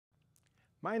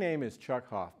My name is Chuck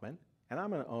Hoffman, and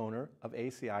I'm an owner of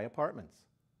ACI Apartments.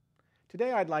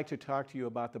 Today I'd like to talk to you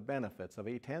about the benefits of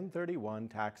a 1031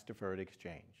 tax-deferred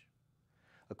exchange.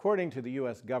 According to the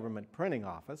U.S. Government Printing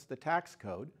Office, the tax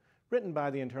code, written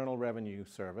by the Internal Revenue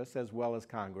Service as well as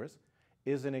Congress,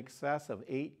 is in excess of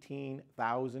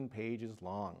 18,000 pages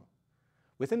long.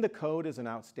 Within the code is an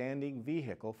outstanding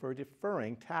vehicle for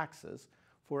deferring taxes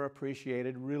for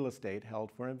appreciated real estate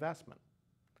held for investment.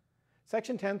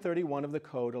 Section 1031 of the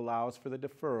Code allows for the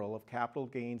deferral of capital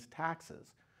gains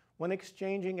taxes when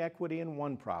exchanging equity in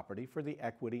one property for the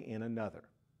equity in another.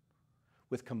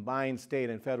 With combined state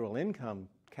and federal income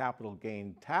capital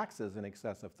gain taxes in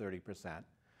excess of 30%,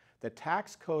 the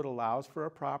tax code allows for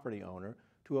a property owner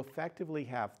to effectively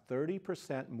have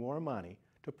 30% more money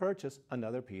to purchase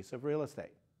another piece of real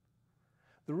estate.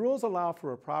 The rules allow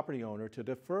for a property owner to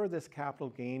defer this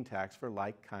capital gain tax for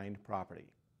like-kind property.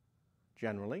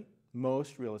 Generally,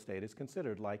 most real estate is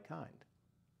considered like-kind.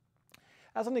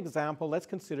 As an example, let's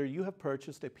consider you have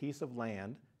purchased a piece of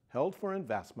land held for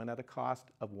investment at a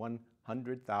cost of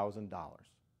 $100,000.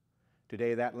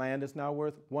 Today, that land is now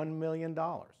worth $1 million.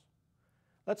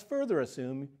 Let's further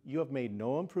assume you have made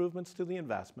no improvements to the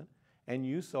investment and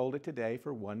you sold it today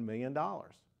for $1 million.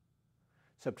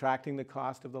 Subtracting the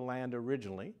cost of the land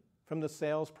originally from the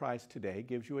sales price today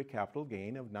gives you a capital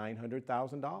gain of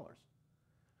 $900,000.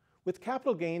 With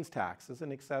capital gains taxes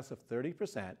in excess of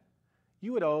 30%,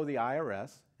 you would owe the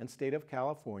IRS and state of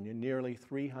California nearly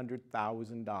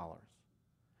 $300,000.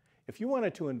 If you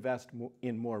wanted to invest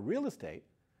in more real estate,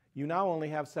 you now only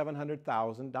have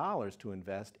 $700,000 to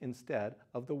invest instead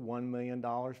of the $1 million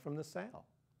from the sale.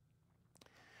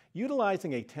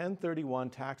 Utilizing a 1031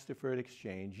 tax-deferred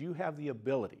exchange, you have the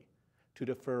ability to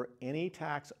defer any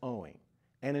tax owing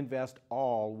and invest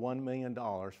all $1 million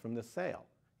from the sale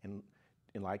in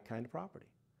like-kind property.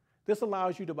 This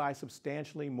allows you to buy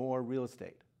substantially more real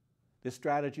estate. This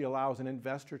strategy allows an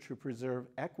investor to preserve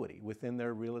equity within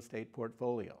their real estate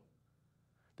portfolio.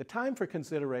 The time for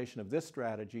consideration of this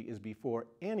strategy is before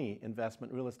any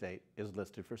investment real estate is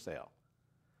listed for sale.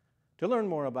 To learn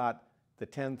more about the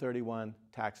 1031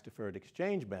 tax-deferred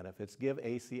exchange benefits, give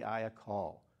ACI a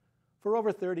call. For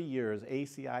over 30 years,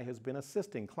 ACI has been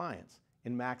assisting clients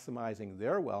in maximizing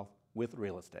their wealth with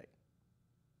real estate.